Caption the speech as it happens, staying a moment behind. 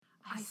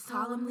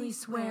solemnly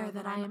swear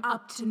that I am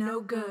up to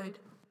no good.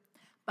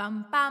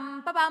 Bum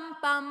bum ba bum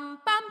bum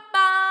bum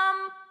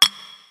bum.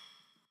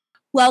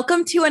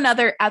 Welcome to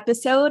another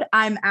episode.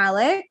 I'm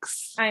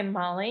Alex. I'm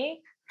Molly.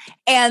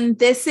 And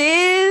this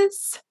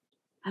is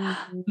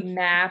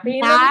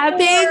Napping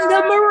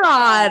the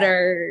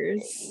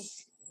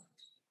Marauders.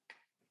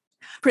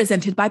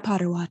 Presented by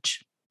Potter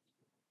Watch.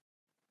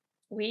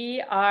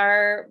 We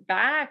are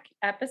back.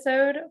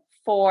 Episode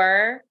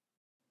 4.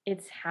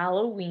 It's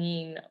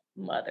Halloween,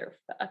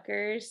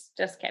 motherfuckers.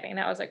 Just kidding.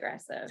 That was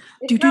aggressive.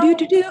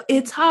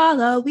 It's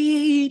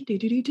Halloween.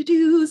 Spooky.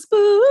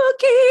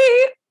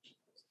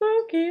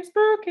 Spooky,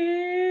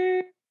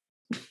 spooky.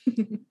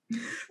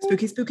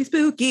 Spooky, spooky,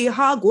 spooky.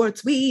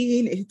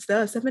 Hogwartsween. It's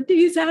the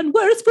 70s and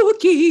we're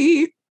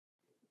spooky.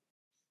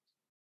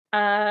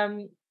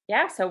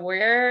 Yeah, so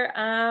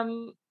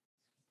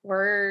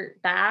we're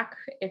back.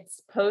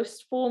 It's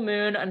post full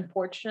moon.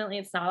 Unfortunately,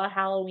 it's not a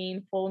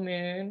Halloween full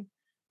moon.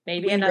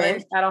 Maybe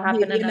that'll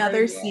happen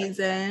another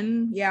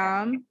season.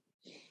 Yeah.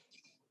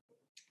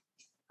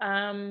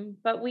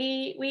 But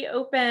we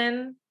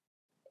open.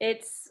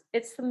 It's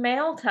the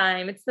mail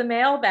time. It's the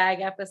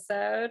mailbag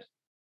episode.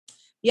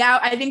 Yeah,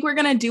 I think we're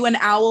gonna do an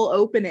owl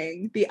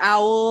opening. The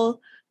owl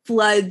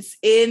floods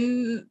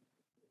in.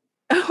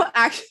 Oh,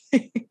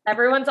 actually,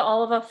 everyone's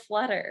all of a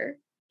flutter.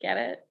 Get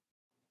it?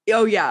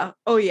 Oh yeah.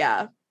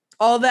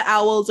 All the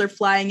owls are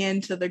flying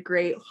into the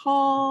Great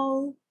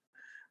Hall.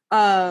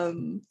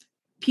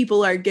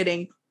 People are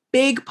getting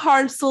big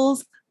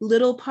parcels,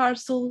 little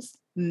parcels,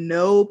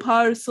 no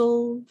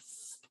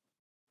parcels.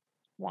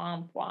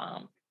 Womp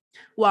womp.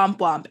 Womp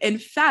womp. In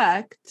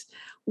fact,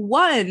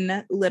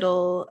 one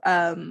little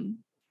I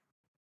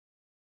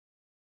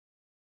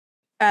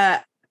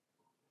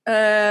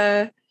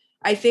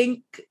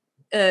think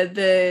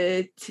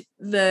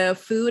the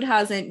food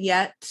hasn't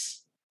yet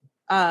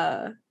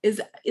do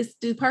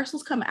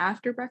parcels come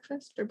after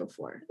breakfast or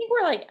before? I think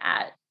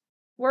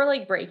we're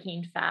like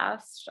breaking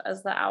fast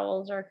as the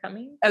owls are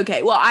coming.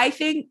 Okay, well, I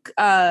think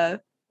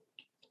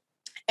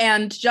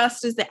and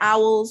just as the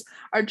owls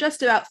are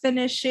just about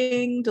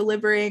finishing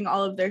delivering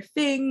all of their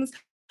things,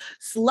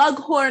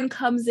 Slughorn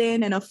comes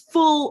in a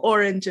full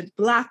orange and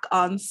black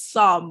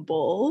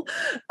ensemble.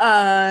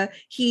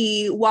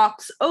 He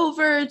walks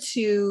over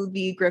to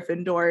the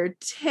Gryffindor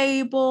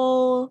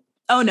table.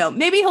 Oh no,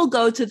 maybe he'll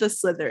go to the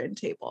Slytherin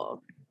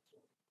table.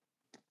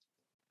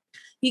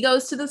 He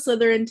goes to the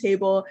Slytherin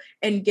table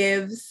and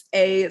gives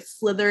a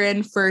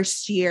Slytherin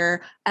first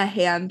year a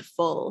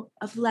handful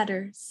of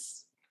letters.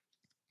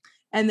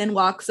 And then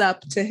walks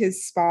up to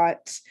his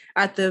spot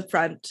at the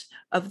front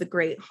of the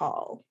Great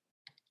Hall.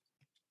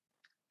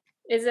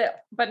 Is it,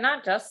 but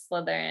not just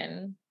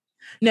Slytherin?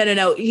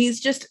 No.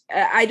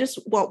 I just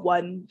want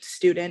one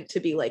student to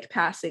be like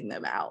passing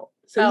them out.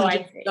 So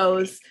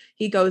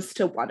he goes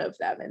to one of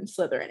them in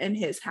Slytherin in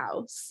his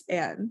house,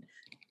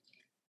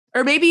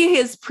 or maybe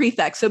his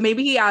prefect. So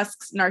maybe he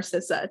asks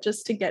Narcissa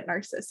just to get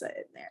Narcissa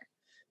in there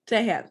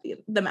to hand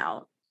them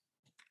out.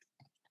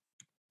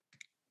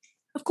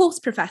 Of course,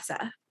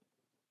 Professor.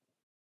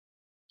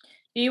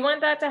 Do you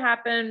want that to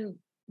happen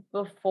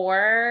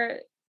before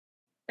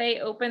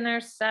they open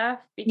their stuff?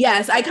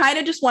 Yes, I kind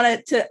of just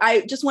want to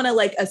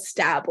like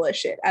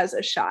establish it as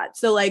a shot.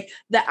 So like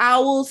the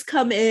owls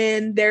come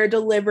in, they're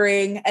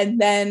delivering, and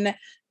then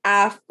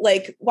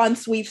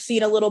once we've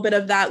seen a little bit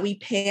of that, we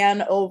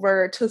pan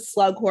over to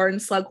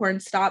Slughorn.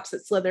 Slughorn stops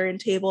at Slytherin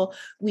table.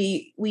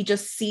 We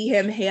just see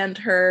him hand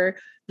her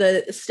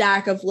the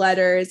stack of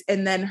letters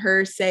and then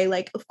her say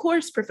like, "Of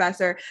course,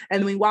 Professor."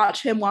 And we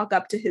watch him walk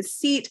up to his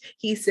seat.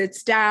 He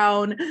sits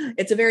down.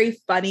 It's a very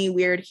funny,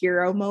 weird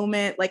hero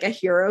moment, like a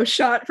hero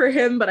shot for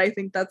him, but I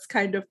think that's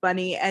kind of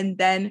funny. And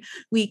then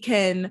we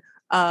can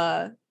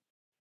zoom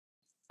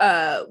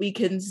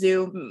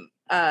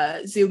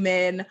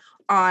in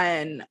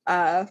on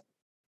the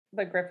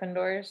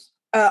Gryffindors,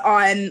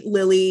 on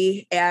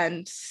Lily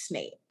and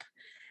Snape.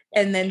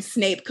 And then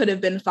Snape could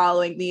have been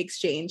following the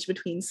exchange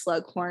between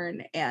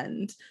Slughorn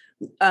and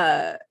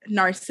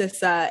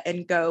Narcissa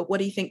and go, "What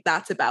do you think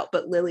that's about?"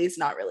 But Lily's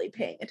not really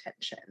paying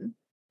attention.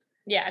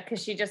 Yeah,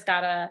 because she just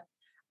got a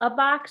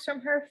box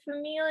from her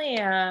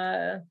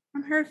familia.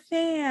 From her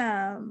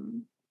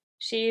fam.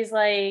 She's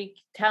like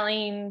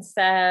telling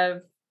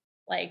Sev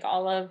like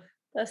all of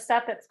the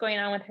stuff that's going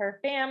on with her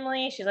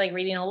family. She's like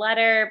reading a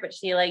letter, but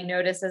she like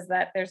notices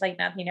that there's like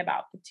nothing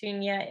about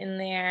Petunia in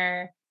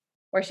there.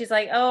 Or she's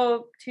like,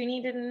 "Oh,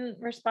 Toonie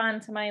didn't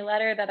respond to my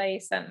letter that I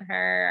sent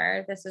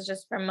her. This is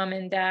just from Mom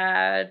and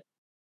Dad.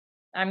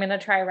 I'm going to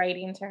try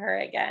writing to her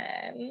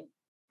again."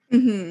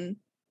 Mm-hmm.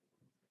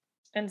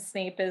 And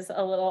Snape is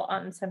a little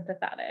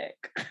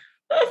unsympathetic.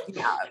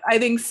 Yeah, I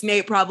think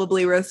Snape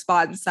probably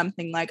responds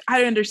something like, "I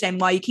don't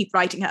understand why you keep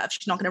writing her if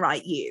she's not going to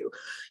write you.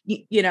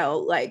 You know,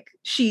 like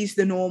she's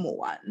the normal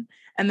one."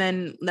 And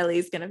then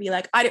Lily's going to be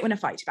like, I don't want to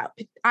fight about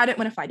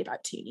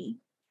Toonie."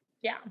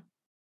 Yeah.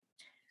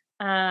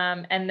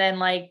 And then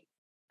like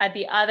at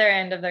the other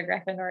end of the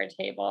Gryffindor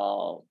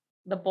table,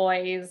 the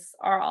boys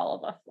are all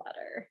of a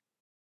flutter.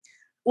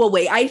 Well,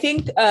 wait, I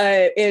think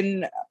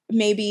in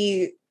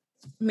maybe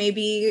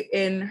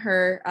in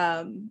her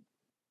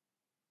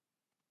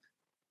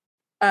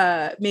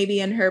maybe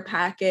in her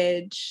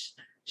package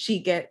she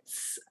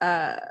gets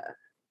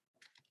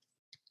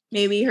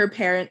maybe her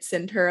parents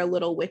send her a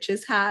little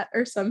witch's hat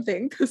or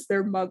something because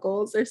they're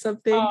muggles or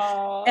something.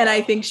 Oh. And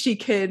I think she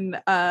can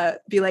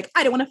be like,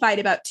 I don't want to fight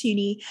about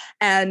Toonie.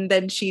 And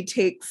then she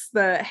takes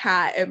the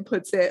hat and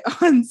puts it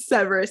on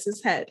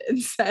Severus's head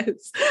and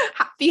says,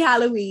 Happy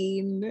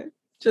Halloween,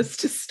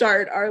 just to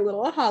start our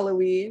little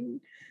Halloween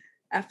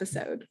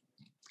episode.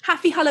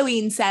 Happy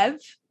Halloween, Sev.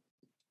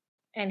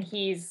 And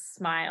he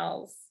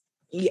smiles.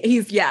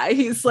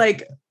 He's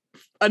like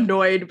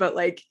annoyed, but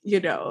like, you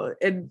know,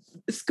 and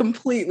is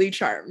completely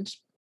charmed.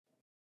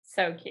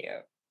 So cute.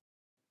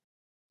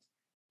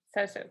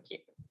 So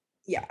cute.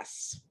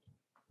 Yes.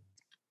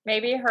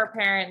 Maybe her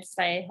parents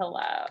say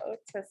hello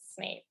to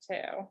Snape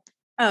too.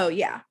 Oh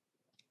yeah.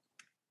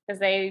 Because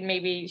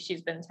maybe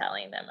she's been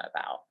telling them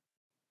about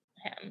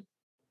him.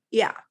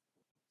 Yeah.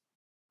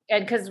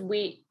 And because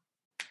we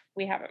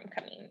have him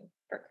coming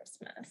for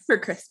Christmas. For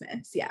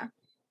Christmas, yeah.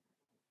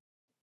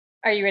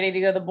 Are you ready to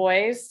go, the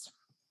boys?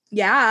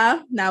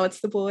 Yeah, now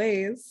it's the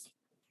boys.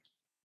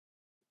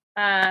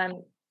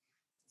 So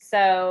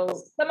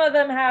some of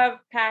them have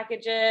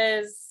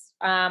packages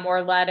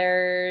or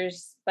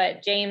letters,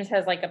 but James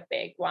has like a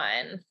big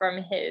one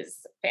from his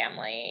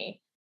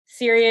family.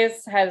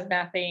 Sirius has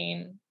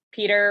nothing.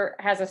 Peter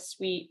has a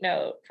sweet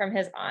note from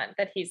his aunt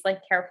that he's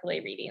like carefully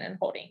reading and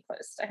holding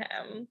close to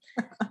him.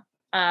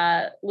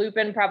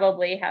 Lupin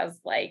probably has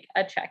like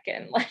a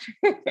check-in letter.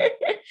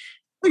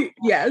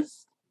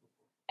 Yes.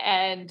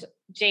 And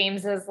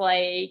James is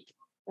like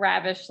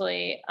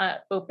ravishly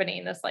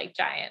opening this like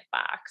giant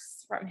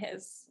box from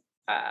his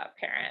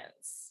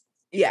parents.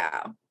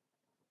 Yeah.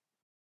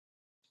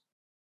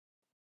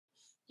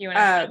 You want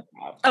to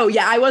oh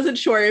yeah, I wasn't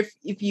sure if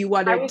you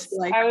wanted to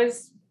like I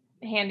was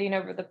handing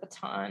over the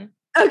baton.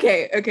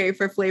 Okay,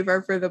 for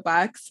flavor for the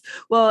box.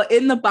 Well,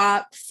 in the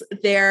box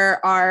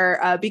there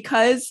are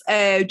because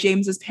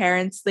James's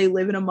parents, they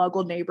live in a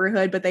Muggle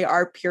neighborhood, but they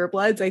are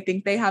purebloods. I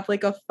think they have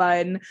like a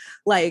fun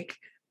like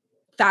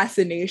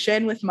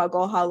fascination with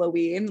Muggle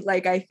Halloween.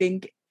 Like I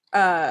think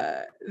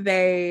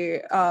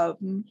they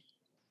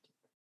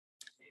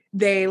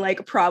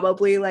like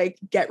probably like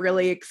get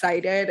really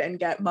excited and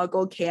get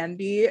Muggle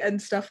candy and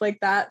stuff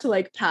like that to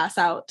like pass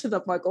out to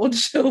the Muggle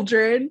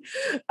children,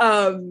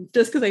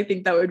 just because I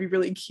think that would be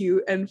really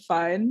cute and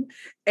fun.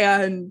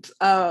 And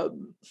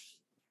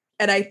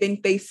I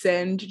think they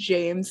send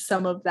James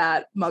some of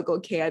that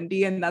Muggle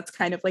candy, and that's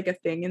kind of like a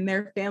thing in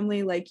their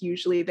family. Like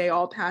usually they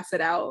all pass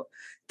it out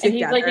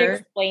together. And he's like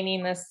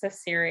explaining this to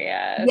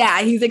Sirius.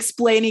 Yeah, he's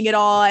explaining it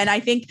all. And I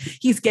think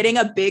he's getting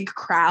a big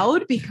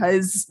crowd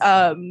because,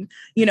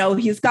 you know,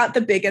 he's got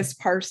the biggest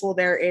parcel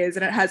there is,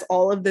 and it has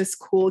all of this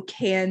cool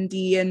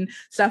candy and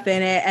stuff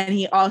in it. And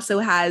he also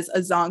has a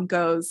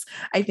Zonko's,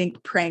 I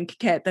think, prank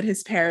kit that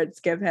his parents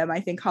give him.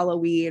 I think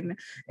Halloween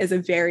is a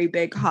very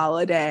big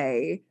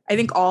holiday. I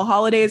think all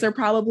holidays are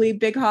probably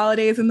big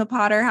holidays in the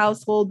Potter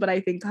household, but I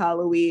think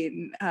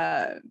Halloween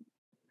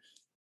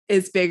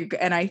is big.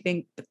 And I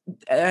think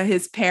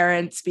his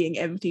parents being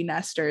empty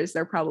nesters,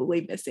 they're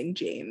probably missing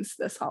James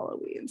this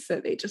Halloween. So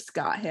they just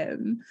got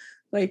him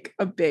like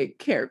a big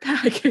care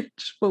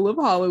package full of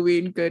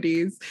Halloween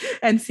goodies.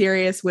 And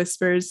Sirius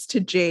whispers to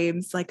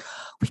James, like,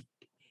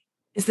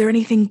 is there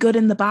anything good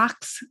in the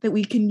box that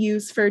we can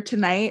use for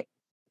tonight?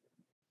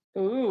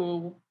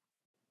 Ooh,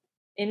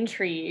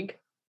 intrigue.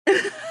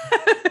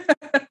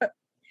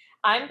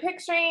 I'm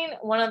picturing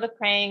one of the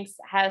pranks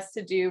has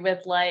to do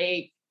with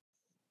like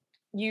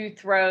you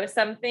throw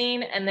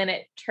something and then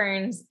it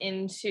turns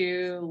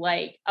into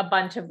like a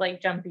bunch of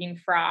like jumping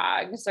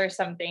frogs or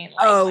something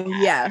like that.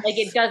 Yeah. Like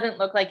it doesn't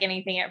look like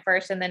anything at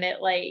first and then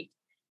it like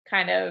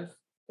kind of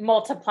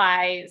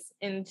multiplies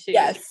into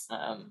it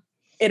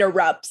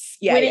erupts.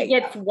 Yeah. When it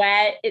gets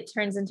wet, it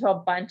turns into a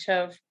bunch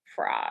of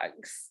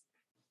frogs.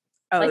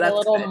 Oh, like that's a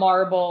little good.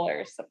 marble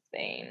or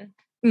something.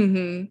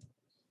 Mm-hmm.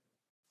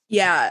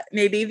 Yeah,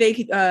 maybe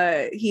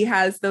he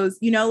has those,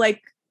 you know,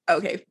 like,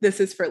 okay, this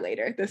is for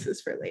later.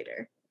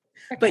 Okay.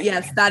 But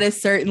yes, that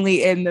is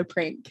certainly in the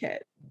prank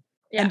kit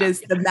and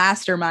is the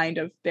mastermind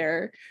of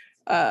their,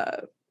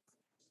 and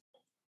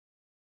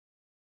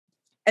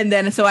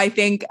then, so I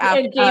think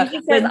after,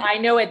 James says, I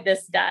know what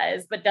this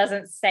does, but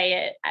doesn't say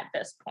it at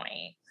this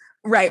point.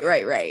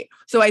 Right.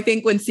 So I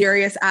think when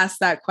Sirius asks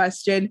that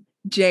question,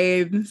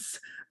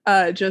 James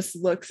just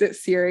looks at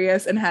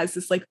Sirius and has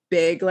this like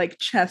big like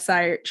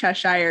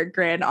Cheshire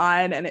grin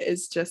on, and it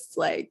is just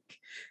like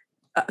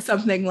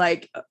something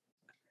like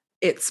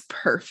it's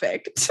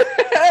perfect.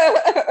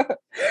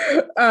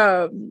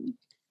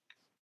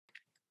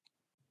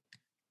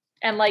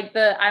 And like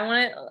I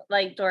want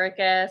like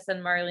Dorcas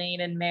and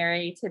Marlene and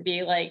Mary to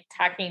be like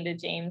talking to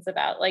James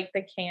about like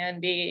the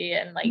candy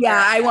and like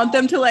I want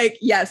them to like,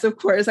 yes, of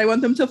course, I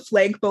want them to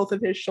flank both of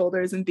his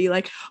shoulders and be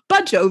like,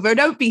 budge over,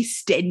 don't be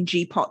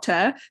stingy,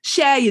 Potter,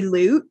 share your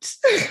loot.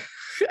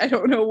 I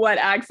don't know what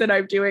accent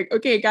I'm doing.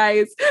 Okay,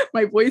 guys,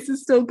 my voice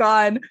is still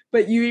gone,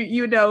 but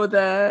you know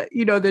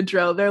the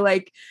drill. They're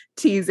like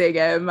teasing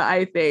him,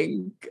 I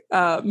think,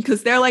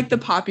 because they're like the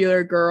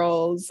popular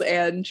girls,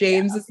 and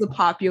James is the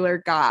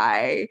popular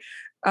guy.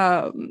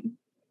 And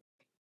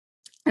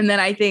then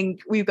I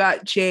think we've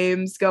got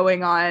James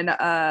going on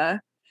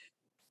a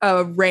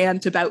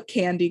rant about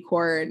candy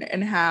corn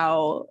and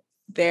how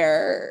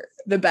they're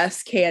the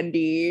best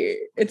candy.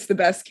 It's the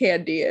best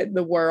candy in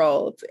the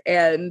world.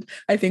 And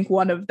I think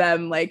one of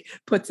them like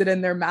puts it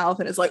in their mouth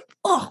and is like,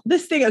 oh,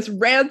 this thing is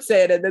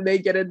rancid. And then they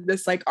get in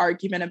this like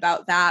argument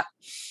about that.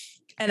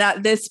 And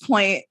at this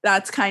point,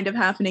 that's kind of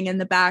happening in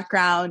the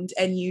background.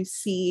 And you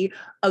see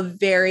a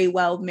very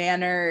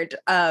well-mannered,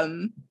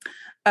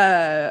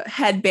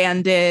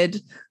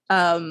 headbanded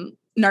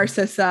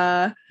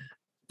Narcissa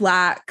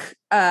Black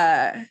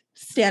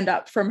stand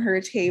up from her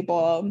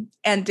table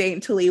and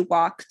daintily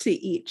walk to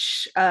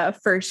each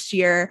first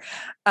year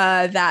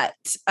that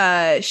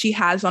she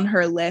has on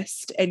her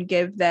list and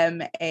give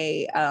them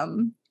a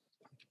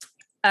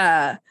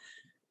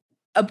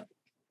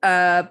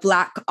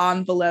black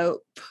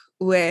envelope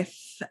with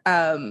SC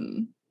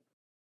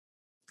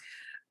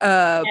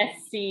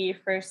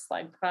for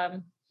Slug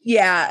Club.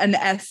 Yeah,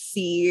 an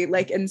SC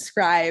like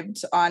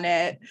inscribed on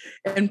it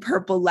in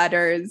purple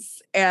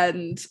letters.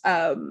 And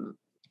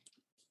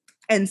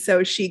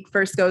so she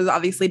first goes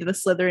obviously to the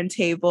Slytherin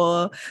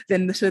table,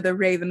 then to the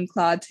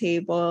Ravenclaw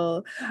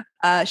table.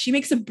 She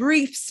makes a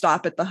brief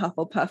stop at the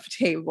Hufflepuff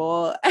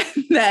table,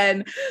 and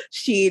then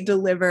she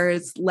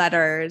delivers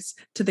letters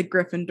to the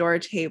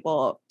Gryffindor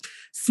table,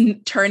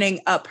 turning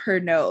up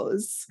her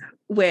nose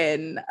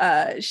when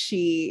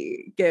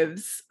she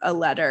gives a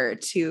letter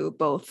to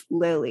both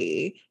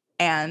Lily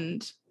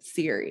and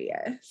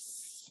Sirius.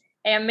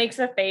 And makes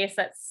a face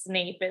that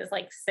Snape is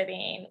like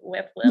sitting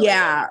with Lily.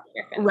 Yeah,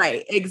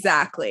 right,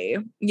 exactly.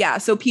 Yeah,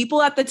 so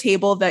people at the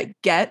table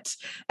that get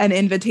an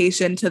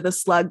invitation to the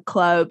Slug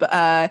Club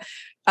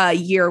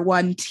year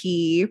 1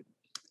 tea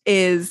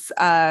is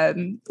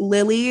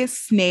Lily,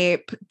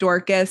 Snape,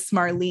 Dorcas,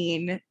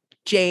 Marlene,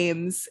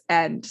 James,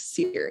 and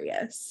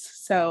Sirius.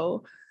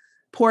 So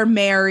poor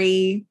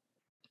Mary,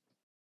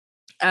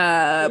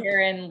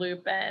 Aaron,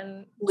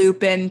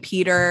 Lupin,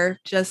 Peter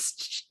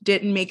just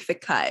didn't make the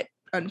cut,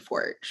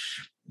 unfortunately.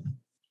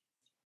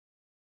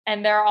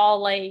 And they're all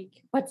like,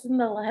 what's in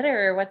the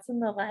letter? What's in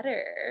the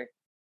letter?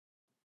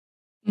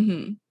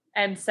 Mm-hmm.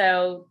 And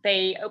so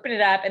they open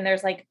it up and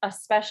there's like a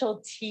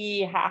special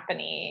tea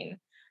happening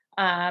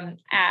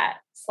at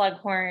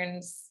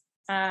Slughorn's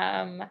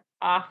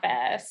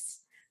office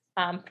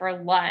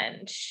for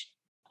lunch.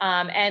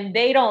 And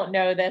they don't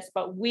know this,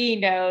 but we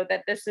know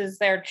that this is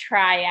their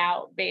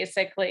tryout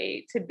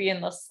basically to be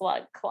in the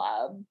Slug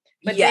Club.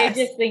 But They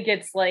just think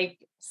it's like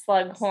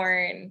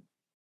Slughorn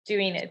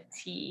doing a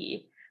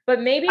tea. But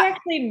maybe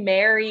actually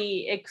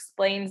Mary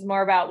explains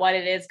more about what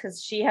it is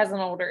because she has an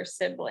older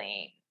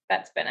sibling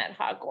that's been at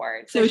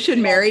Hogwarts. So should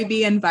Mary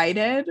be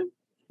invited?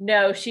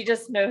 No, she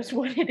just knows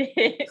what it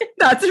is.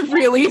 That's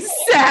really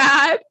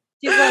sad.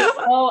 She's like,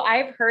 oh,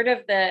 I've heard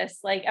of this.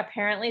 Like,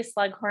 apparently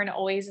Slughorn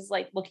always is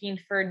like looking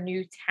for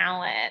new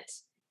talent.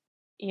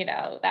 You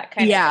know, that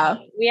kind of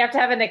thing. We have to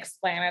have an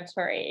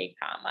explanatory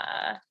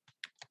comma.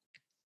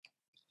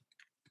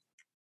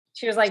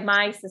 She was like,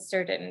 my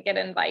sister didn't get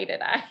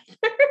invited either.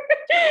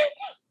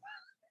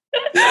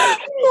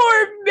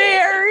 Poor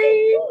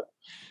Mary.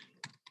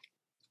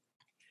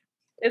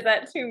 Is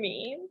that too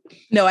mean?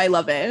 No, I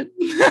love it.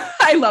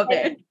 I love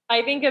it.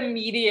 I think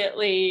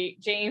immediately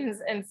James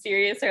and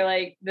Sirius are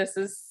like, this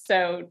is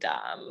so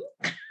dumb.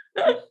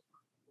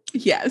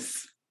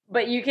 Yes.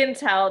 But you can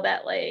tell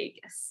that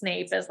like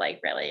Snape is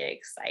like really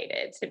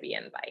excited to be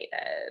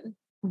invited.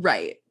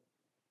 Right.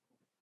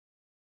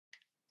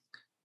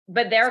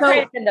 But they're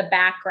kind of in the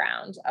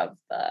background of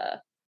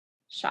the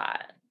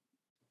shot.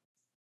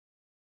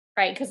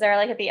 Right? Because they're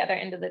like at the other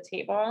end of the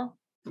table.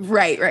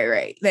 Right.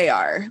 They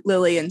are.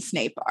 Lily and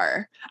Snape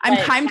are.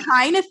 I'm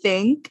trying to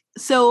think.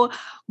 So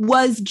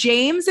was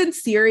James and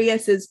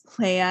Sirius's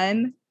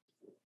plan,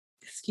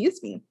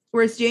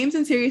 was James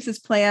and Sirius's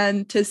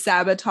plan to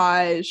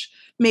sabotage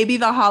maybe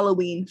the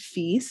Halloween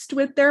feast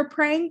with their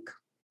prank?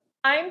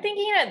 I'm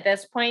thinking at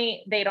this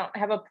point, they don't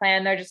have a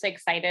plan. They're just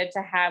excited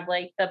to have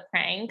like the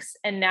pranks.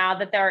 And now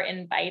that they're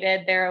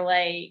invited, they're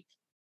like,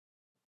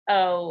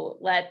 oh,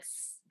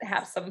 let's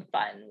have some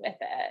fun with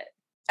it.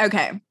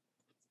 Okay.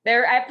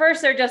 They're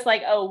just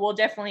like, oh, we'll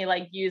definitely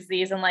like use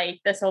these and like,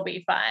 this will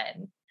be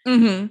fun.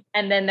 Mm-hmm.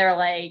 And then they're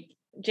like,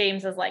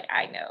 James is like,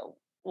 I know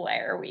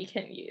where we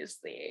can use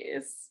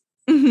these.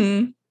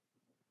 Mm-hmm.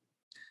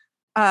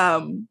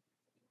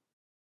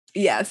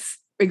 Yes,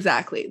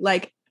 exactly.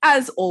 Like,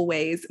 as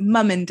always,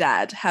 mom and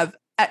dad have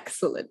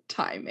excellent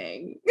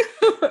timing,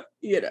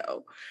 you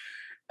know.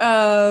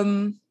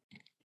 And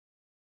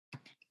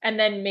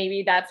then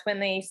maybe that's when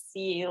they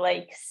see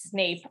like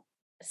Snape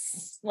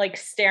like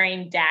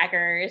staring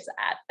daggers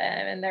at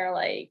them and they're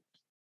like,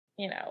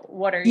 you know,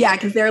 what are you? Yeah,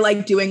 because they're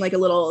like doing like a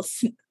little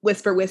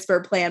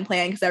whisper plan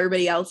because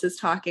everybody else is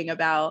talking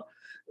about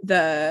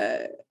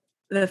the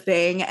the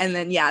thing, and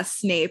then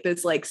Snape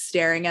is like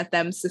staring at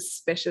them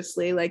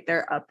suspiciously, like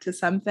they're up to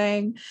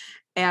something.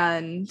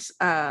 And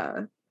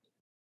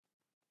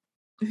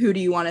who do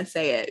you want to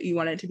say it? You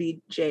want it to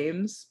be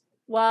James?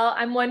 Well,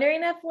 I'm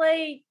wondering if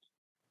like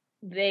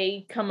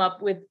they come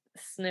up with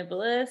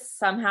Snibbolus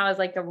somehow as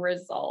like a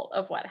result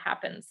of what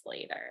happens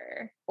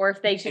later, or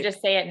if they should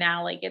just say it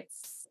now, like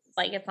it's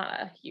not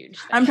a huge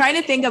thing. I'm trying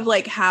to think of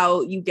like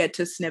how you get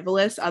to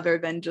Snivellus other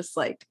than just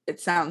like it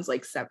sounds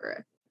like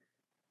Severus.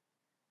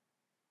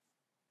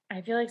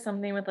 I feel like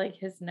something with like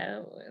his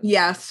nose.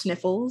 Yeah,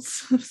 sniffles.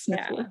 Sniffles.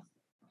 Yeah.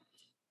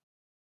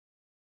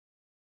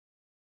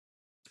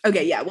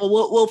 Okay, yeah. Well,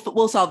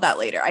 we'll solve that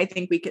later. I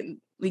think we can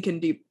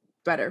do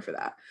better for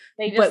that.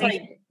 They just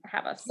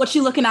have us. What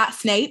you looking at,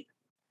 Snape?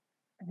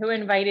 Who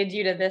invited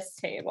you to this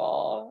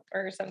table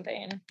or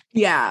something?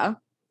 Yeah.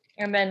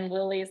 And then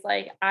Lily's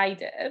like, I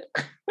did.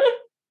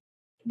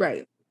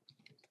 Right.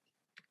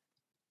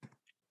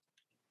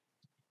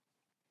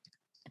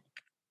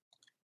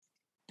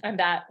 And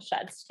that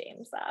shuts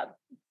James up.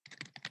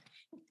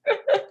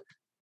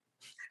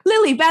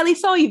 Lily, barely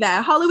saw you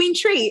there. Halloween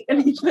treat.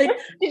 And he's like,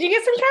 did you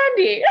get some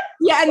candy?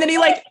 Yeah, and then he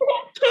like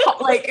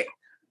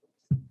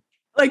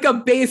a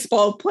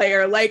baseball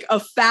player, like a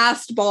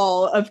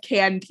fastball of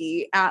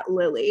candy at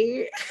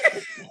Lily.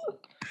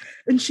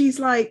 And she's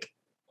like,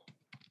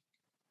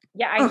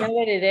 yeah, I know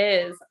what it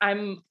is.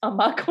 I'm a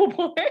muggle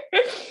boy.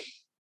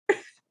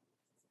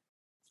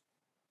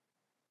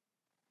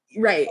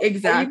 Right,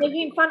 exactly. Are you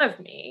making fun of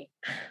me?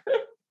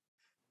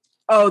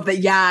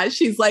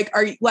 She's like,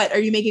 are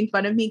you making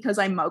fun of me because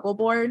I'm muggle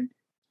born?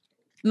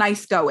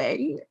 Nice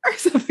going, or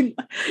something.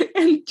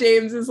 And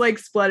James is like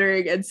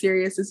spluttering, and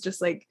Sirius is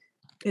just like,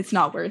 it's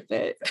not worth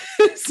it.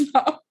 It's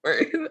not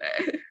worth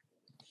it.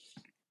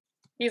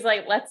 He's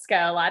like, let's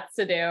go, lots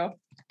to do.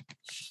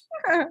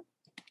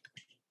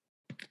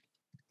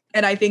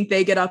 And I think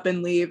they get up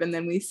and leave, and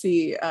then we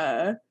see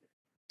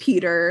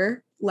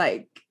Peter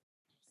like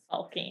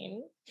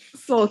sulking,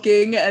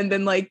 and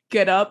then like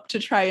get up to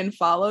try and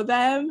follow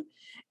them.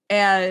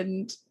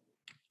 And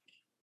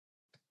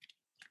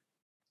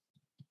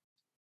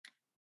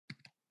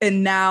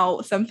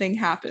now something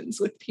happens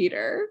with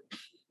Peter.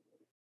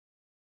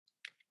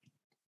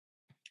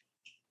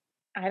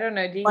 I don't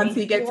know. Once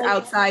he gets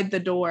outside the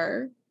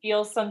door,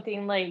 feel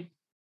something like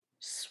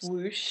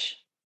swoosh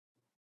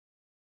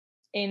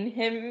in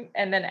him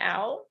and then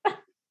out.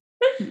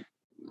 I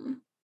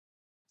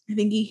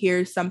think he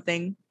hears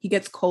something. He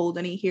gets cold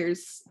and he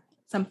hears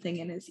something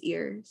in his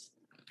ears.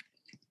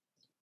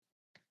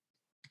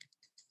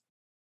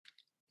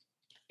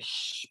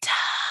 Peter.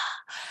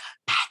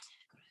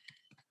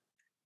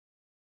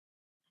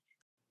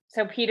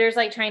 So Peter's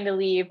like trying to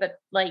leave, but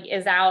like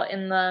is out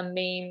in the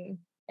main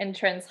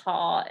entrance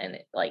hall and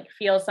like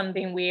feels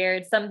something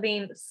weird.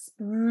 Something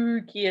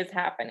spooky is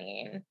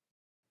happening.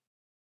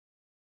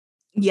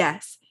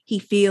 Yes, he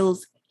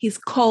feels he's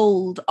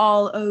cold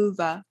all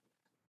over.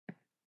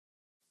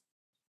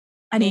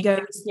 And he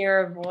goes, hear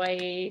a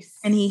voice.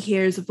 And he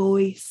hears a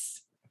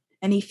voice.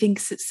 And he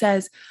thinks it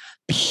says,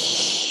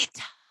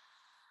 Peter.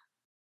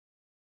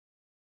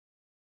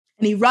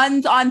 And he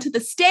runs onto the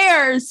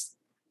stairs,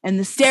 and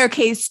the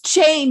staircase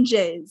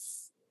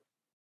changes.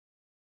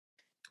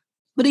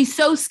 But he's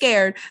so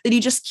scared that he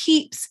just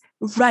keeps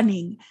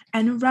running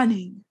and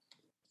running.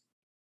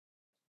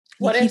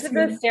 What if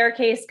the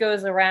staircase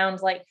goes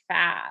around like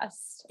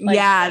fast? Like,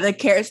 yeah,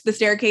 the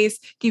staircase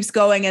keeps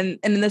going, and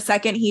in the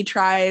second he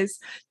tries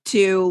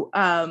to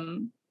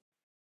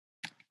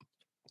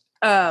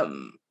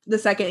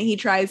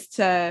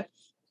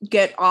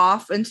get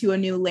off into a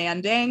new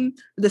landing,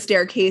 the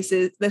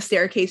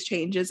staircase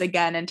changes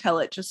again until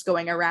it's just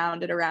going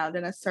around and around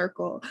in a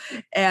circle.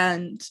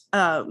 And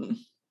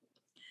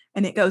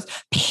it goes,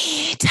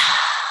 Peter,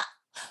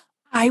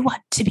 I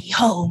want to be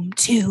home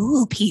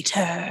too,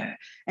 Peter.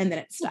 And then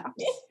it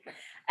stops.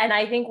 And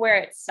I think where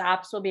it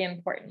stops will be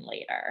important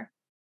later.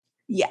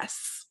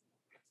 Yes.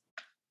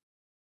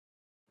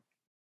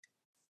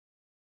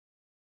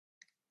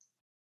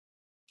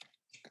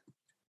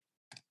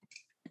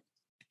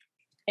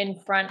 In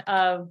front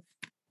of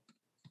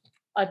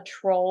a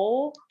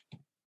troll.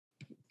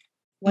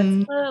 What's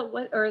the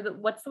one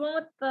with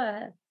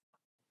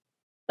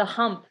the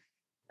hump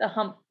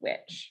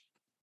witch?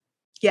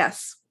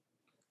 Yes.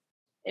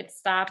 It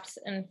stops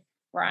in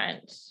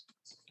front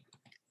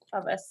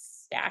of a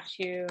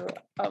statue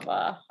of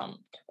a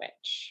humped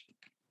witch.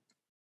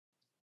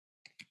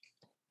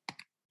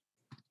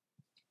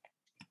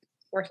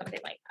 Or something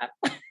like that.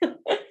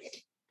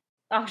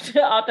 I'll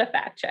have to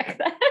fact check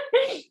that.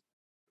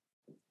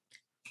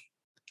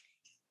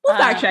 We'll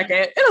fact check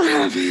it. It'll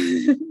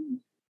happen.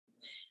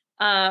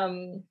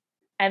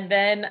 And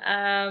then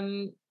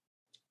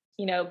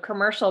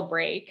commercial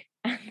break.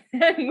 And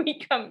then we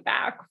come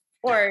back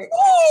for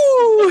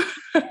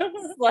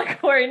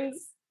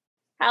Slughorn's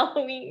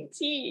Halloween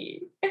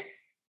tea.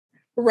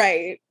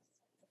 Right.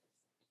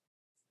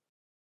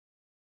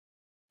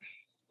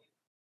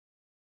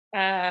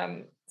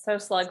 So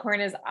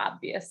Slughorn is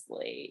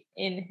obviously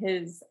in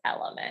his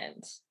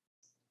element.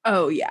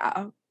 Oh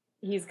yeah.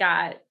 He's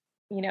got,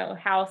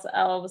 house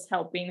elves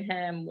helping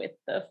him with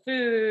the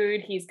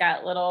food. He's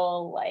got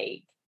little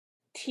like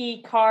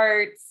tea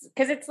carts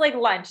because it's like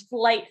lunch, it's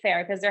light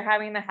fare because they're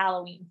having the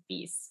Halloween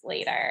feast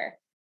later.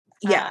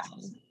 Yeah.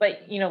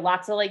 But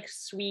lots of like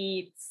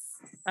sweets.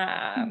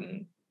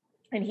 And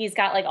he's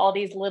got like all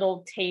these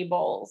little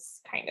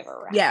tables kind of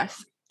around.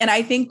 Yes. And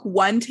I think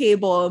one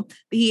table,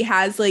 he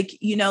has like,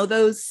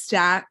 those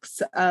stacks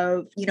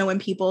of, when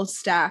people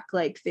stack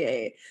like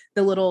the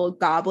little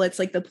goblets,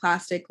 like the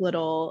plastic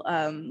little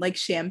like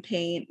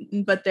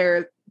champagne, but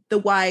they're the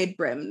wide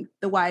brimmed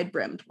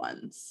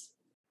ones.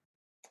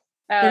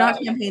 They're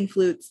not champagne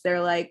flutes.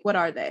 They're like, what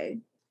are they?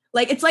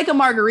 Like, it's like a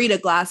margarita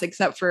glass,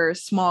 except for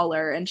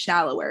smaller and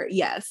shallower.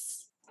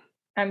 Yes.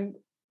 I'm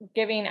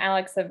giving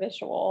Alex a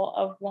visual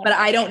of one. But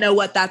I don't know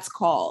what that's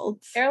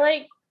called. They're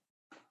like,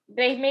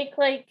 they make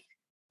like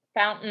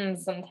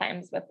fountains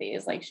sometimes with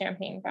these, like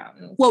champagne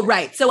fountains. Well,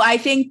 right. So I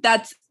think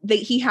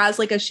he has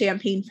like a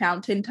champagne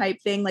fountain type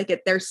thing.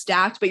 Like they're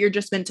stacked, but you're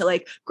just meant to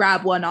like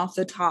grab one off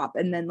the top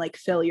and then like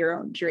fill your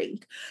own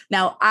drink.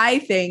 Now, I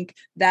think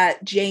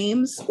that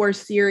James or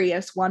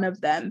Sirius, one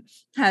of them,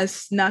 has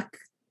snuck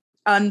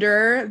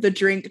under the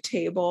drink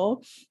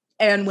table.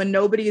 And when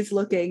nobody's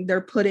looking,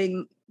 they're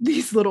putting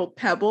these little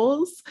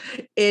pebbles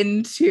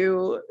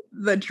into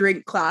the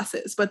drink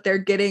glasses, but they're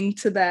getting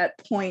to that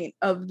point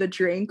of the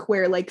drink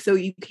where like, so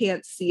you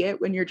can't see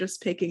it when you're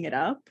just picking it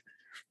up.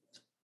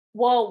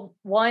 Well,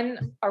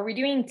 are we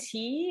doing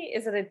tea?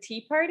 Is it a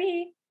tea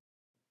party?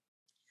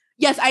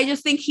 Yes, I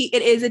just think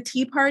it is a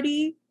tea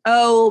party.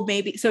 Oh,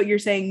 maybe. So you're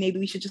saying maybe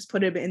we should just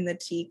put it in the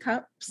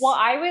teacups? Well,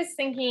 I was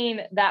thinking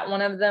that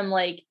one of them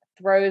like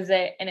throws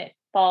it and it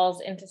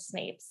falls into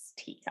Snape's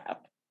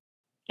teacup.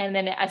 And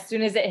then as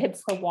soon as it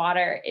hits the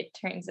water, it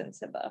turns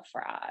into the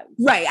frog.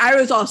 Right. I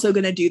was also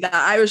going to do that.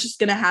 I was just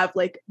going to have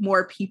like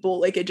more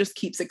people, like it just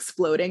keeps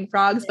exploding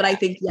frogs. Yeah. But I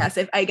think, yes,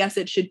 I guess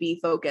it should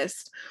be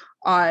focused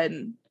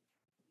on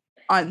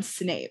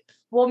Snape.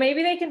 Well,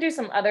 maybe they can do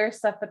some other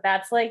stuff, but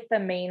that's like the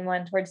main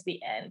one towards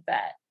the end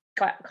that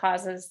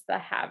causes the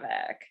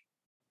havoc.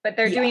 But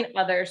they're doing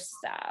other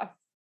stuff.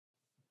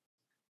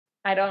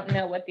 I don't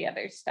know what the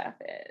other stuff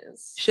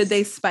is. Should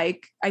they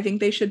spike? I think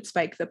they should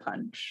spike the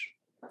punch.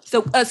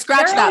 So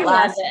scratch that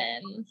last.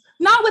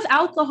 Not with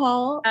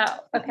alcohol. Oh,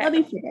 okay. Let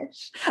me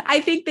finish. I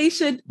think they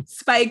should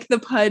spike the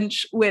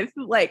punch with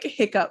like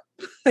hiccup,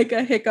 like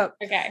a hiccup.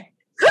 Okay.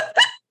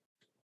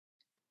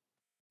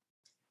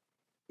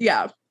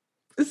 Yeah.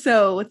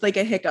 So with like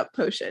a hiccup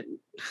potion.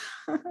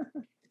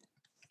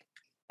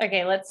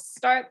 Okay, let's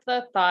start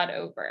the thought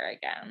over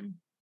again.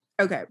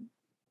 Okay.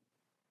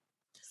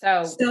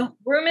 So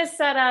room is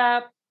set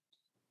up.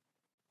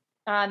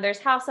 There's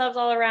house elves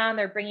all around.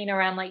 They're bringing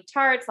around like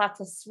tarts, lots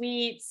of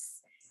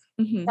sweets.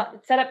 Mm-hmm.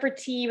 Set up for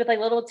tea with like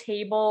little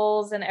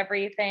tables and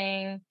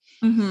everything.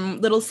 Mm-hmm.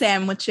 Little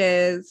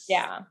sandwiches.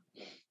 Yeah.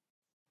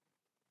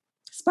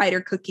 Spider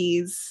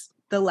cookies.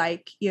 The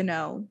like,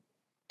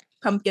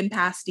 pumpkin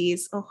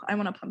pasties. Oh, I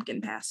want a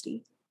pumpkin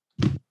pasty.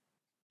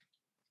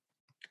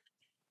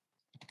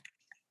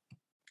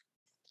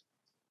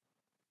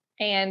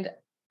 And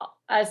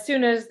as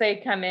soon as they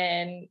come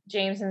in,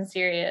 James and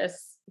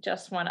Sirius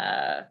just want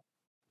to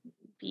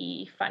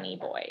be funny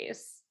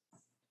boys.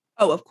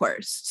 Oh, of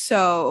course.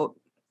 So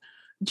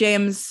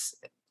James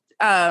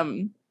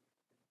and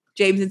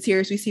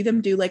Sirius, we see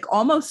them do like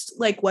almost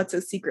like what's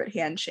a secret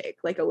handshake,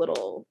 like a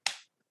little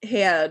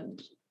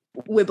hand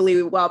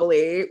wibbly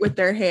wobbly with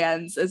their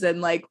hands, as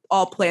in like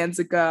all plans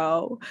a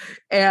go.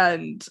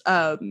 And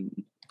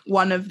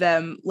one of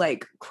them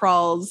like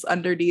crawls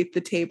underneath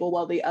the table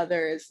while the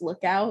others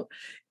look out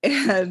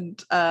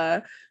and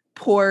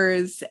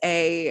pours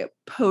a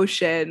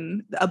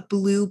potion, a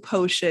blue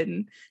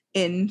potion,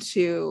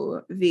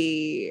 into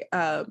the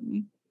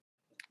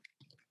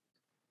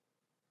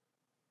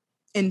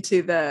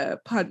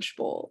punch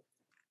bowl.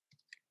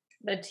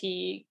 The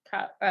tea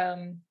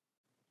kettle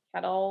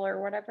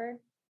or whatever.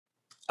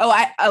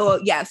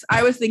 Yes.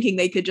 I was thinking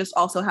they could just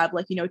also have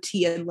like,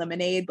 tea and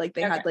lemonade. Like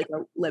they had like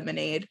a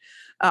lemonade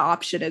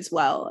option as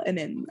well. And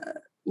in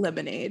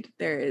lemonade,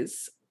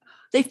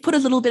 they've put a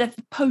little bit of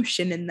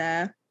potion in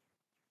there.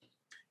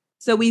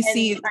 So we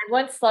see. I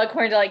want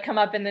Slughorn to like come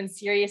up, and then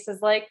Sirius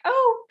is like,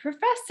 "Oh,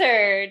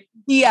 Professor."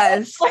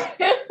 Yes.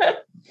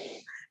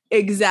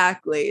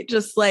 Exactly.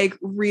 Just like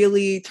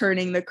really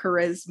turning the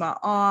charisma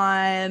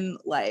on.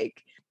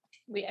 Like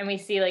we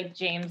see like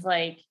James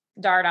like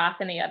dart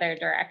off in the other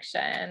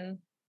direction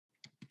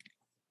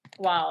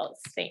while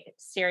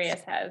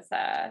Sirius has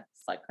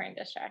Slughorn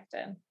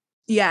distracted.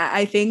 Yeah,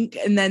 I think,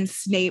 and then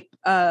Snape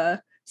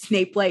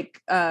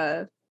like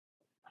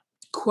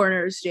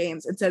corners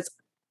James and says,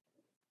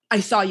 "I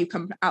saw you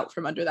come out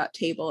from under that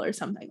table," or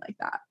something like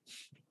that.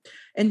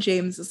 And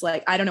James is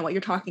like, "I don't know what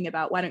you're talking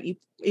about. Why don't you,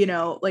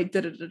 like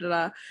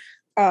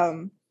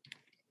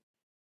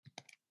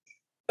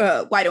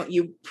why don't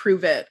you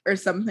prove it," or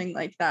something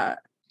like that.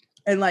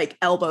 And like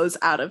elbows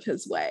out of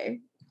his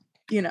way,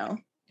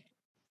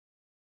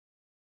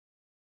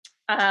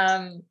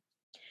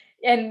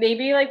 And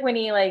maybe like when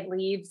he like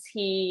leaves,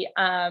 he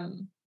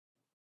does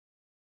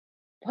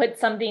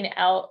something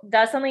else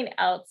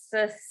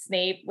to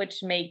Snape,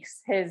 which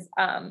makes his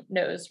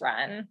nose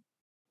run.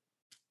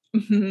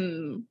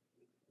 Mm-hmm.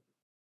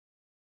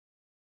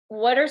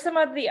 What are some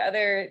of the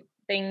other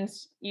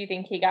things you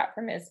think he got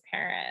from his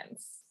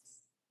parents?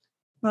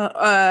 Well,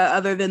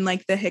 other than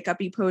like the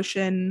hiccupy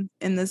potion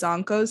in the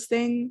Zonkos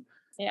thing.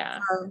 Yeah.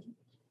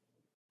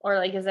 Or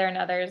like, is there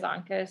another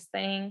Zonkos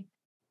thing?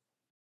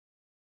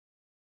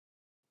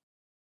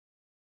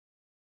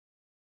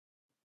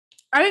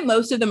 I think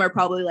most of them are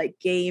probably like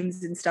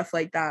games and stuff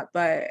like that,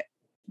 but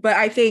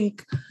I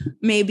think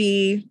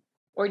maybe.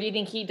 Or do you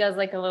think he does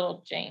like a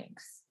little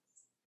jinx?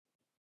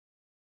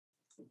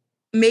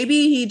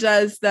 Maybe he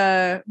does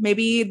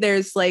maybe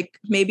there's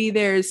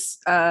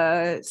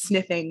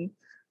sniffing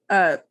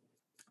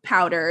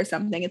powder or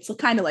something. It's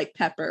kind of like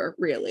pepper,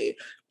 really,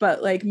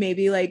 but like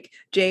maybe like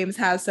James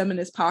has some in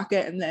his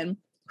pocket and then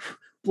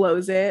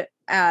blows it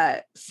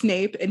at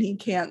Snape and he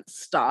can't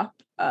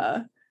stop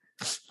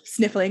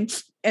sniffling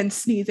and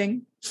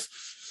sneezing.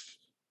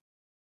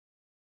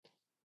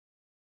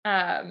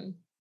 And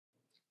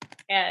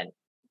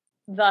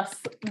thus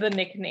the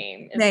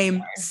nickname is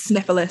name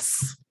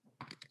Sniffulus.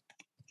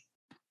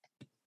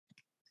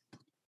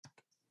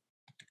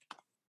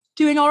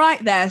 Doing all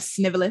right there,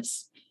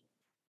 Snivelus.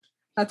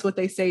 That's what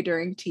they say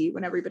during tea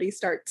when everybody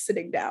starts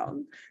sitting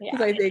down.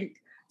 Because I think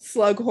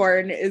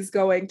Slughorn is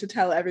going to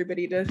tell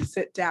everybody to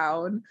sit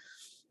down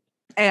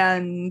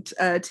and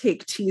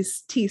take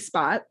tea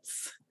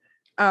spots.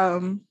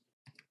 And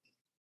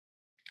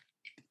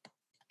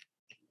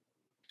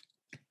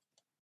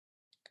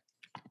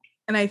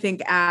I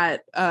think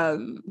at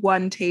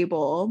one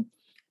table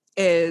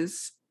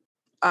is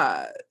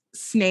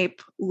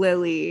Snape,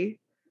 Lily,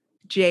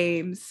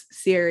 James,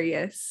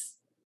 Sirius.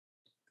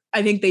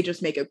 I think they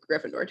just make a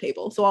Gryffindor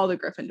table. So all the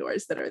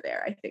Gryffindors that are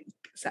there, I think,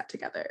 sat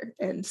together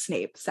and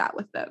Snape sat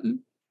with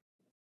them.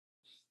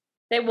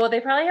 They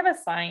probably have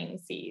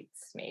assigned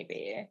seats,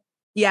 maybe.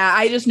 Yeah,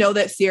 I just know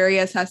that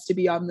Sirius has to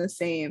be at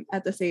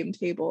the same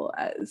table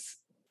as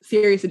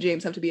Sirius and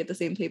James have to be at the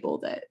same table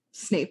that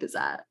Snape is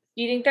at.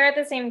 Do you think they're at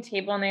the same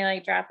table and they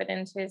like drop it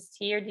into his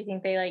tea, or do you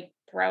think they like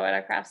throw it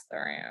across the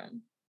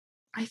room?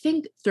 I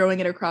think throwing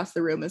it across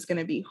the room is going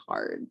to be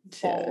hard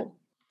to.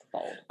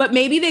 Bold. But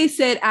maybe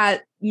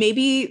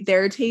maybe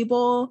their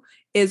table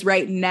is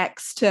right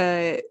next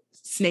to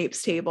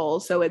Snape's table,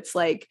 so it's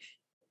like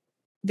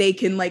they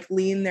can like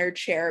lean their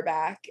chair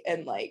back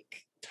and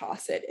like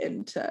toss it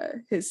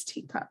into his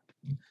teacup.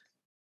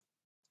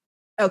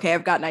 Okay,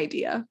 I've got an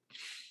idea.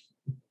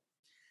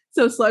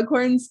 So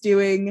Slughorn's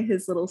doing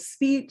his little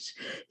speech.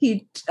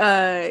 He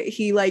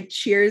like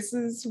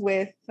cheerses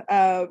with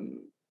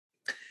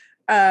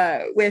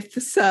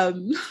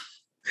some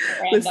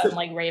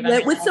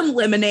some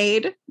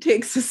lemonade,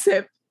 takes a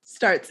sip,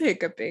 starts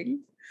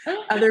hiccuping.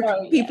 Other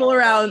people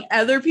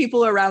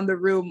around the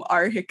room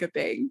are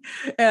hiccuping,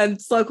 and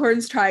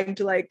Slughorn's trying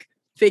to like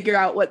figure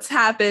out what's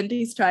happened.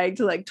 He's trying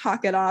to like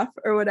talk it off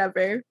or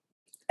whatever.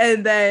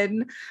 And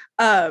then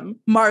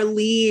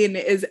Marlene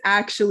is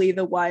actually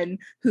the one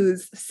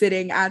who's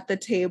sitting at the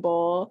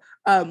table,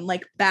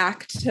 like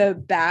back to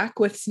back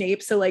with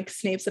Snape. So like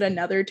Snape's at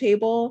another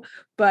table,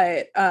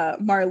 but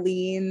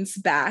Marlene's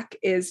back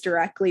is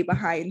directly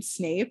behind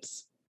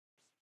Snape's.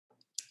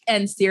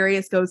 And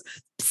Sirius goes,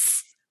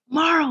 "Psst,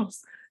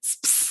 Marles,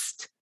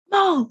 psst,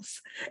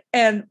 Marles."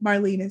 And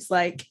Marlene is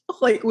like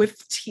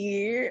with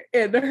tea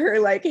in her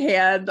like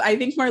hand. I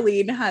think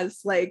Marlene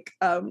has like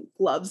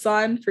gloves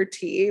on for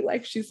tea.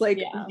 Like she's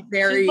like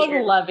very she's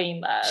like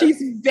loving that.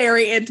 She's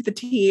very into the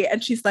tea,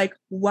 and she's like,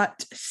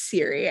 "What,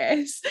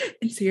 Sirius?"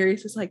 And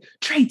Sirius is like,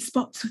 "Trade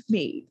spots with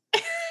me."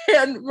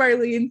 And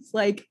Marlene's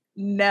like,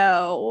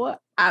 "No,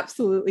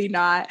 absolutely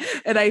not."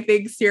 And I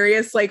think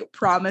Sirius like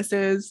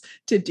promises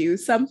to do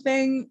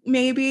something,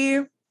 maybe.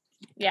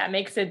 Yeah,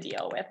 makes a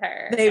deal with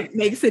her.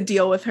 Makes a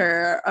deal with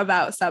her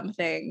about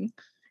something.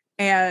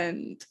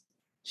 And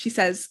she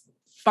says,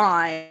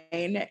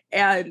 fine.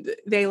 And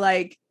they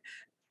like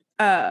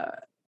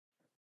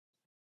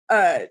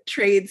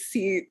trade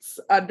seats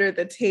under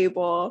the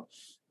table.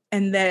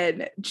 And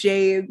then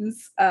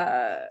James,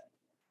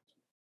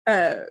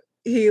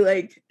 he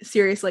like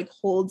Sirius like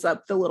holds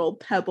up the little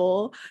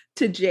pebble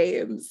to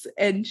James,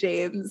 and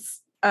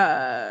James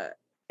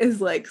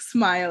is like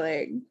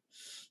smiling.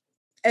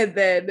 And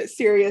then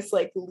Sirius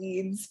like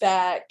leans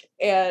back,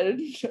 and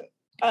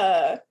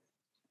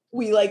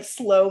we like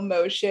slow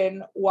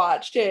motion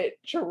watched it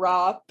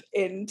drop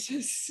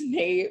into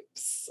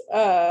Snape's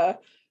glass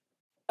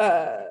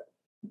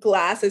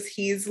as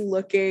he's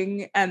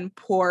looking and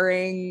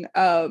pouring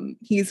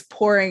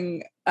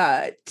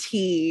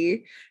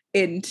tea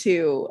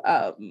into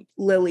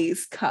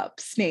Lily's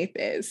cup. Snape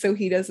is, so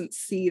he doesn't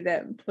see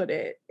them put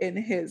it in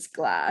his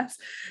glass.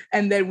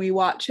 And then we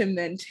watch him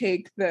then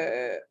take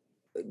the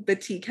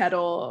tea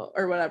kettle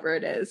or whatever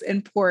it is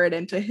and pour it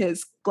into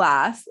his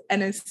glass.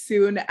 And as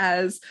soon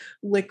as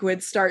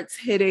liquid starts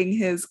hitting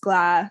his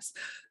glass,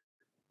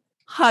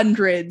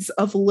 hundreds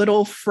of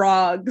little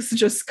frogs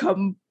just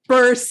come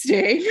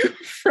bursting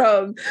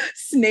from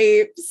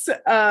Snape's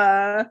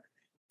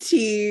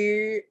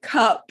tea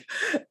cup.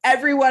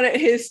 Everyone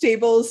at his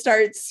table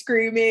starts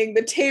screaming.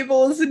 The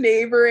tables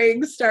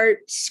neighboring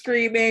start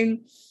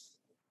screaming.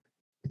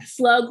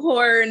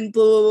 Slughorn,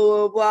 blah, blah,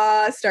 blah,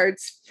 blah,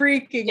 starts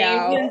freaking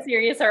out. James and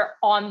Sirius are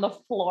on the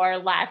floor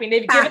laughing.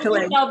 They've given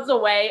themselves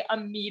away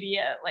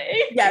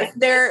immediately. Yes,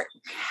 they're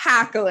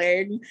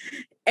cackling.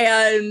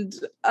 And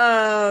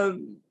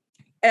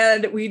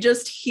we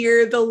just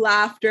hear the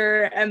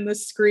laughter and the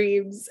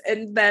screams.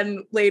 And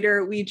then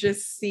later we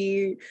just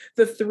see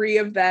the three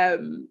of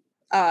them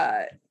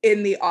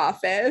in the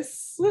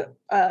office,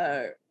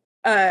 a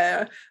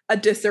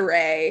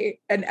disarray,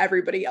 and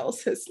everybody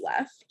else has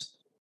left.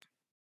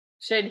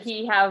 Should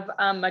he have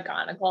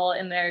McGonagall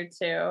in there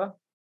too?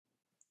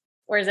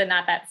 Or is it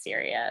not that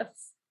serious?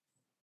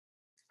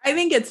 I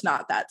think it's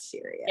not that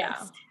serious.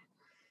 Yeah.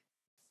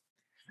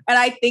 And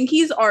I think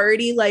he's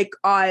already like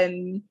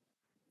on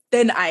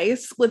thin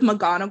ice with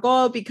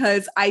McGonagall,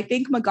 because I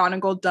think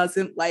McGonagall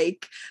doesn't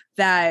like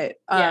that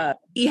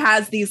he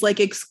has these like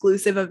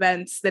exclusive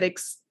events that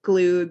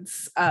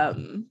excludes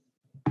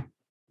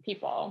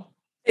people.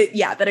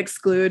 That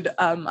exclude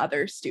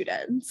other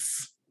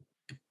students.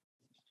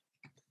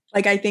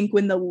 Like, I think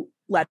when the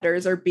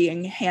letters are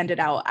being handed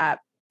out at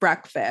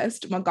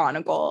breakfast,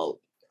 McGonagall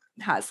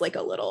has like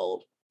a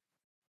little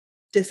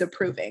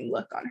disapproving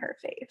look on her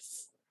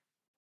face.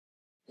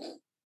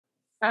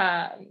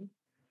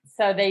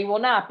 So they will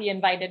not be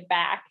invited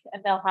back,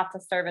 and they'll have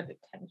to serve a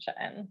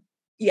detention.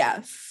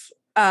 Yes.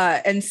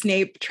 And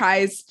Snape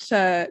does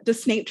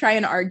Snape try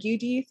and argue,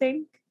 do you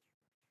think,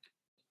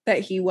 that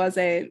he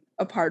wasn't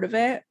a part of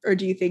it? Or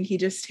do you think he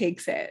just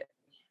takes it?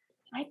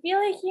 I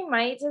feel like he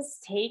might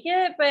just take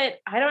it, but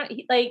I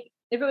don't like,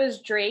 if it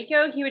was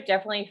Draco, he would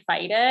definitely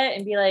fight it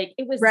and be like,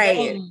 it was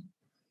right. Them.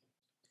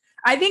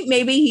 I think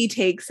maybe he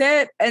takes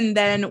it, and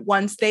then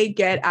once they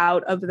get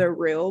out of the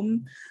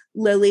room,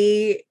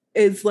 Lily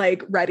is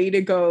like ready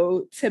to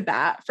go to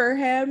bat for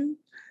him.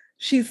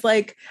 She's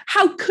like,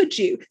 how could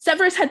you?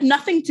 Severus had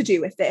nothing to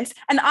do with this.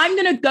 And I'm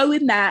going to go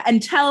in there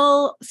and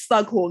tell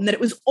Slughorn that it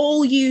was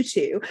all you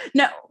two,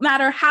 no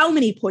matter how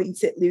many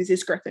points it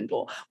loses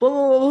Gryffindor. Blah,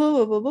 blah,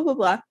 blah, blah, blah, blah,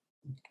 blah.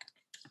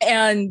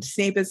 And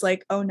Snape is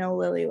like, oh no,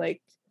 Lily,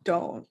 like,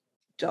 don't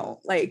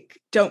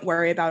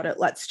worry about it.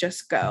 Let's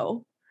just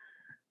go.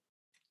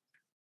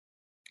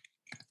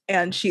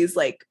 And she's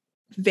like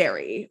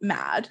very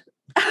mad.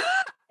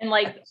 And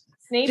like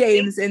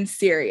James and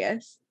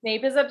Sirius.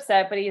 Snape is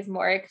upset, but he's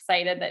more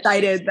excited that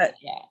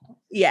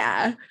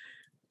yeah.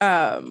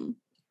 And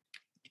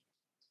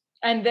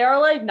they're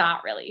like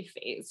not really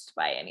fazed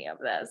by any of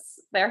this.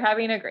 They're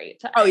having a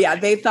great time. Oh yeah,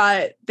 they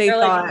thought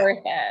like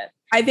worth it.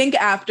 I think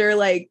after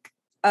like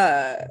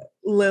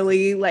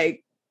Lily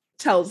like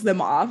tells them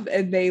off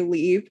and they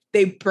leave,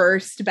 they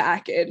burst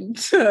back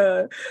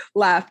into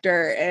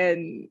laughter,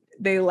 and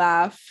they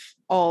laugh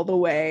all the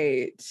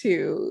way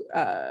to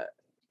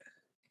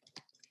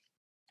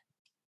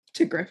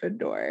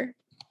Gryffindor.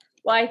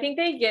 Well, I think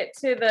they get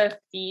to the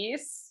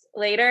feast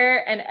later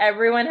and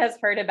everyone has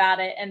heard about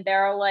it, and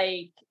they're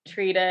like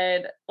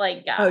treated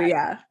like God. Oh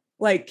yeah,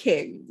 like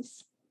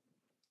kings.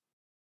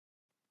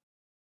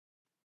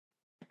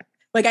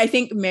 Like, I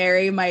think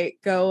Mary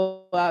might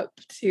go up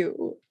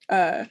to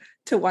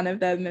one of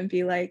them and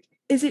be like,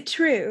 is it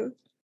true?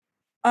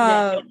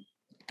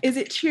 Is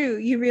it true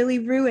you really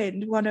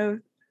ruined one of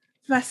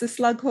Master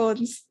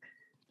Slughorn's?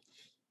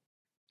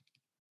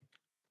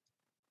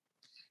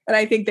 And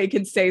I think they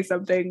can say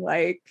something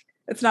like,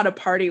 it's not a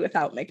party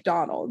without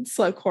McDonald's.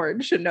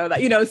 Slughorn should know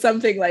that,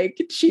 something like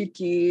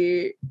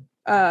cheeky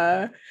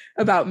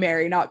about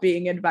Mary not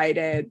being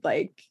invited,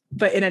 like,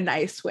 but in a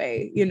nice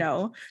way,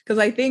 because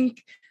I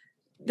think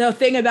the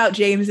thing about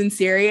James and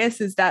Sirius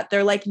is that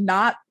they're like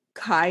not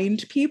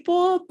kind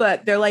people,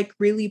 but they're like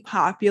really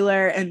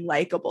popular and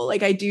likable.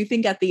 Like, I do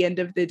think at the end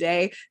of the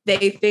day,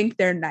 they think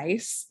they're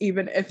nice,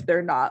 even if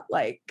they're not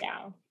like,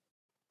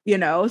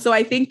 so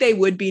I think they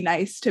would be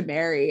nice to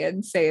Mary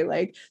and say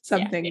like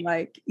something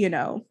like,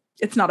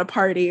 it's not a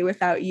party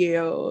without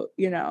you,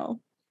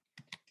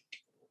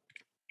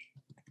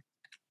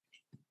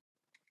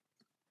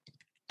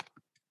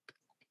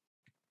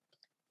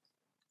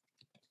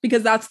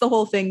 Because that's the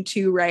whole thing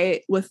too,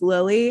 right? With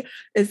Lily,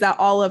 is that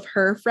all of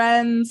her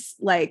friends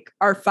like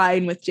are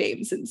fine with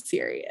James and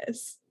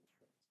Sirius.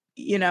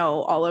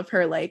 All of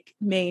her like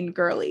main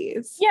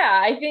girlies.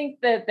 Yeah, I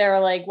think that they're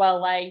like well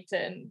liked,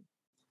 and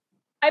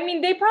I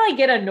mean they probably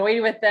get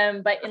annoyed with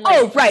them, but in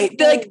like, right.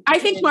 I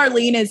think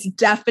Marlene is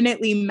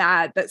definitely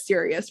mad that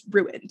Sirius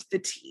ruined the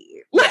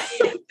tea. But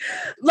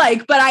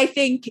I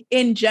think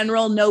in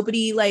general,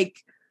 nobody like,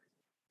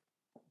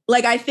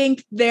 I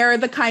think they're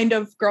the kind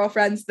of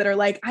girlfriends that are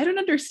like, I don't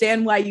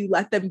understand why you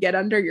let them get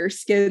under your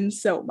skin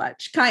so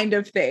much, kind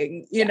of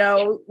thing,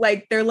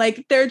 like,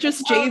 they're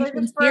just James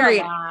and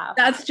Sirius.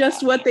 That's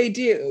just what they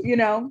do,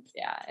 Yeah,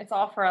 it's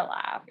all for a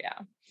laugh, yeah.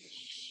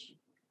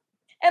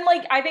 And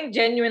like, I think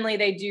genuinely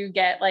they do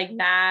get like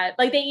mad.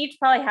 Like they each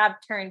probably have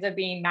turns of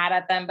being mad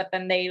at them, but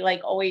then they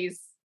like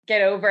always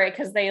get over it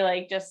because they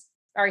like just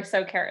are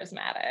so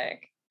charismatic.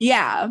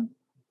 Yeah.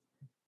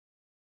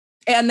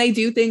 And they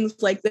do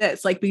things like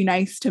this, like be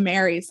nice to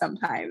Mary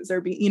sometimes,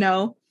 or be,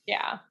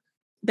 Yeah.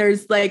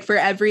 There's like for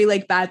every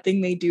like bad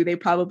thing they do, they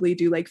probably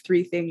do like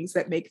 3 things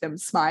that make them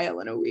smile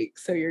in a week.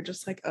 So you're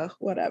just like, oh,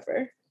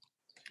 whatever.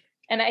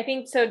 And I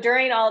think so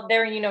during all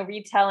they're,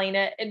 retelling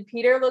it, and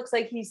Peter looks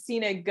like he's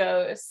seen a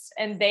ghost,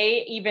 and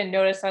they even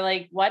notice are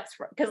like, what's,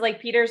 because like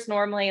Peter's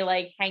normally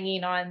like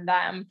hanging on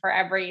them for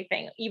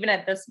everything, even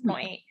at this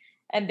point.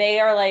 And they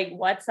are like,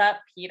 what's up,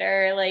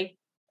 Peter? Like,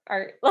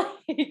 are like,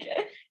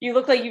 you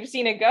look like you've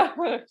seen a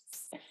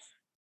ghost.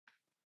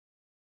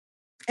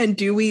 And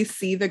do we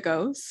see the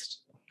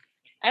ghost?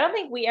 I don't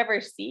think we ever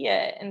see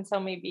it until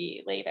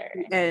maybe later.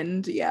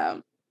 And yeah.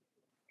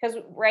 Because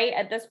right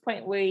at this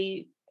point,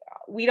 we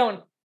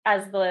don't,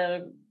 as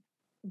the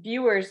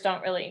viewers,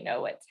 don't really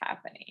know what's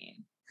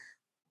happening.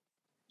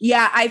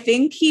 Yeah, I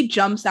think he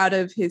jumps out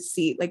of his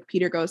seat. Like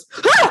Peter goes,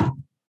 ah!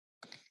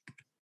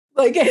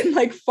 Like, and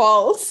like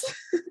falls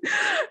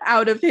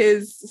out of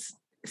his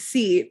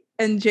seat.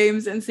 And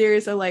James and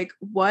Sirius are like,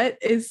 what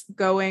is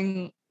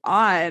going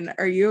on?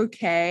 Are you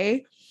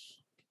okay?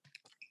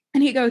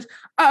 And he goes,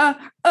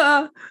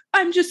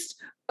 I'm just,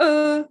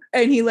 and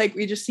he like,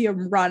 we just see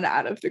him run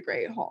out of the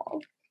Great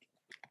Hall.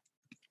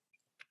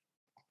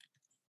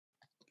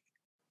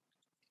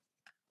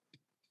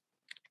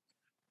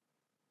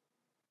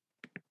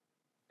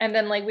 And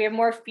then like we have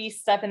more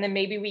feast stuff, and then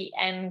maybe we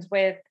end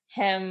with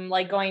him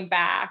like going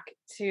back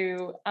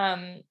to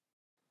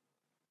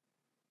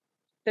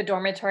the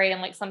dormitory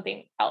and like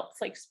something else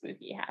like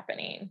spooky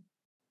happening.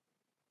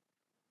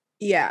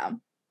 Yeah.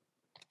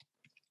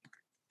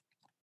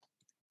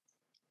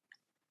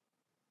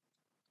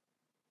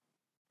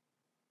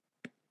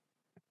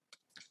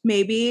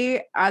 Maybe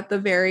at the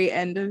very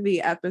end of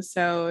the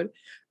episode,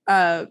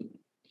 I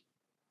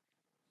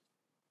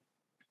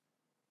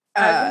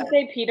was gonna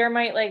say Peter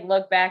might like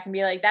look back and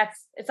be like,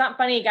 it's not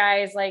funny,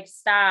 guys, like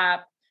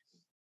stop.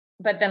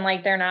 But then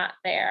like they're not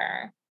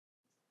there.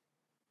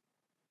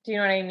 Do you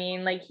know what I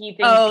mean? Like he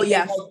thinks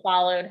yes. they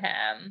followed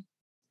him.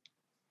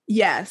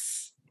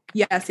 Yes.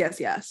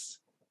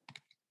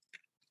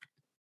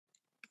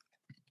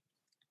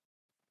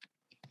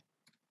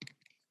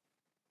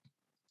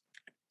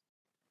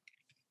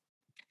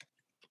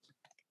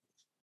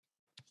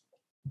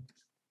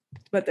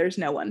 But there's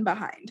no one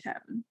behind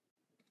him.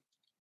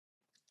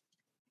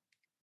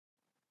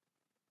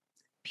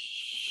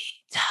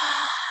 Peter.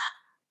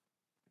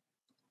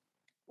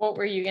 What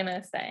were you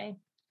gonna say?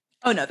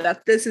 Oh no,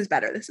 this is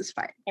better. This is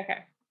fine. Okay.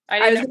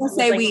 I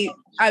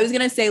was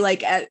gonna say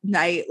like at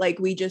night, like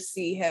we just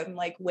see him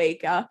like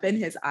wake up and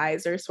his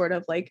eyes are sort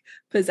of like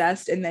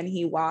possessed, and then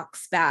he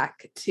walks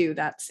back to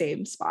that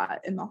same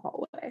spot in the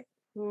hallway.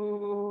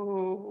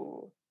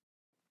 Ooh.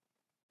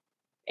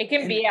 It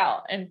can be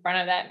out in front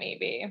of that,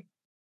 maybe.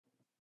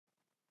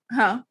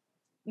 Huh?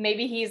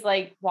 Maybe he's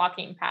like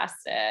walking past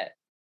it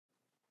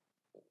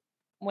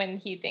when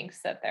he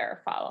thinks that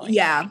they're following.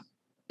 Yeah.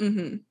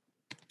 Mm-hmm.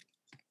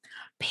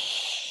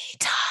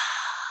 Peter.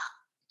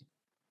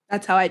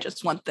 That's how I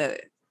just want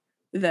the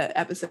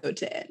episode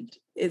to end,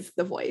 is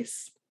the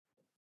voice.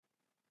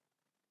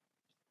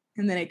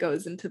 And then it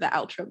goes into the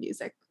outro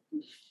music.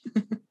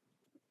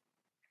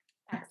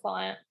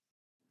 Excellent.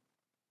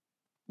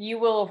 You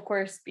will, of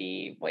course,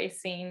 be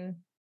voicing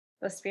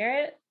the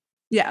spirit.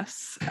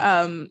 Yes.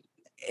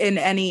 In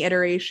any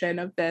iteration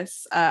of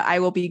this, I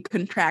will be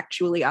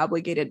contractually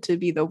obligated to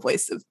be the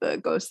voice of the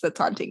ghost that's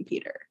haunting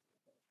Peter.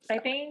 I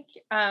think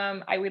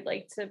I would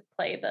like to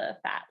play the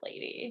fat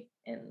lady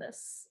in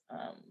this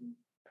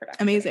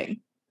production. Amazing.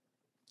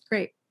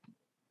 Great.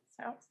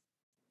 So,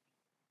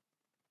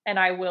 and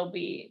I will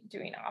be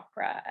doing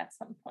opera at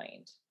some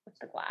point with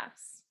the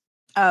glass.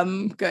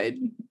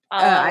 Good.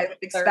 I would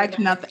expect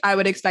nothing. I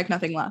would expect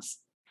nothing less.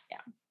 Yeah.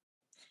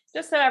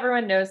 Just so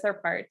everyone knows their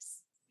parts.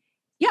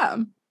 Yeah.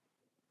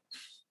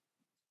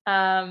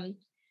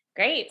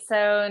 Great.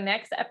 So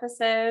next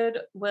episode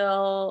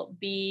will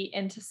be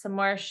into some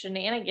more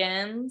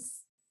shenanigans.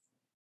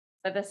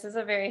 So this is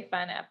a very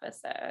fun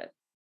episode.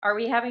 Are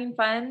we having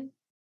fun?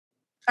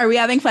 Are we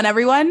having fun,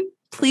 everyone?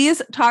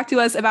 Please talk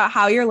to us about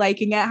how you're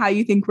liking it, how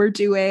you think we're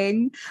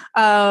doing,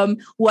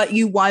 what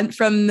you want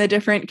from the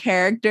different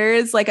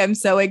characters. Like, I'm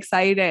so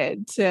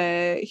excited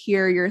to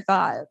hear your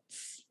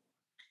thoughts.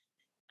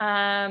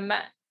 So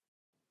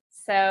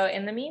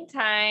in the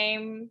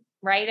meantime,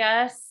 write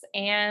us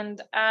and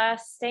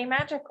stay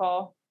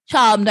magical.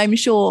 Charmed, I'm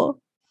sure.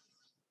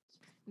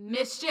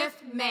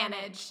 Mischief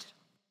managed.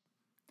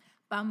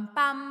 Bum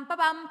bum ba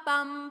bum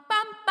bum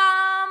bum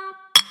bum.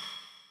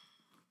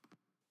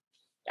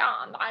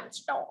 Yeah, I'm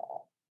sure.